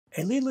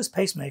A leadless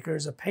pacemaker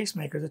is a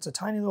pacemaker that's a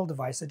tiny little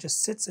device that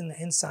just sits in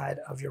the inside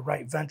of your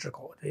right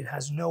ventricle. It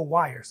has no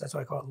wires. That's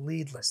why I call it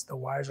leadless. The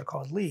wires are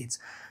called leads.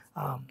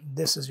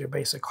 This is your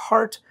basic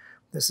heart.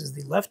 This is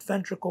the left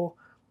ventricle.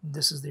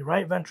 This is the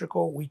right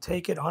ventricle. We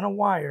take it on a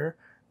wire.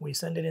 We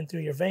send it in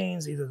through your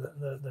veins, either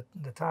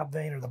the top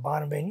vein or the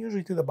bottom vein,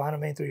 usually through the bottom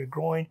vein, through your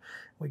groin.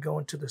 We go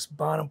into this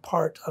bottom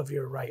part of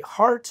your right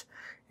heart,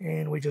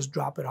 and we just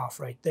drop it off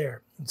right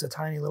there. It's a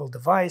tiny little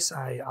device.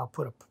 I'll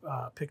put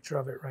a picture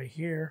of it right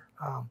here.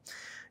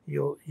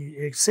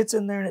 It sits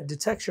in there and it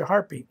detects your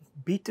heartbeat.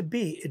 Beat to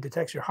beat, it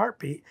detects your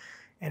heartbeat.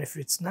 And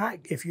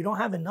if you don't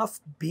have enough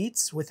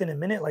beats within a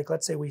minute, like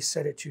let's say we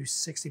set it to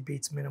 60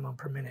 beats minimum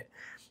per minute,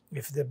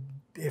 if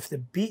the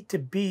beat to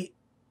beat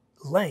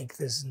length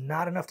is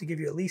not enough to give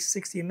you at least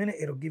 60 a minute,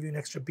 it'll give you an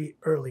extra beat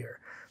earlier.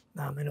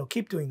 And it'll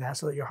keep doing that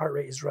so that your heart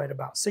rate is right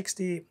about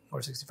 60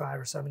 or 65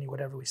 or 70,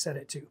 whatever we set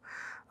it to.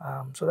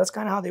 So that's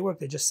kind of how they work.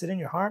 They just sit in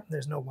your heart.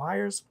 There's no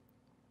wires.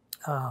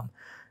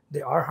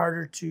 They are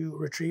harder to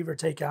retrieve or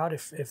take out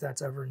if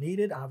that's ever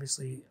needed.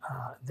 Obviously,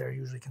 they're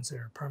usually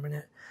considered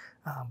permanent,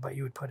 but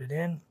you would put it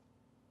in,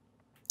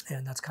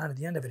 and that's kind of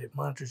the end of it. It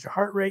monitors your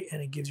heart rate, and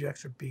it gives you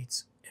extra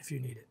beats if you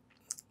need it.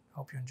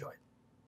 Hope you enjoyed.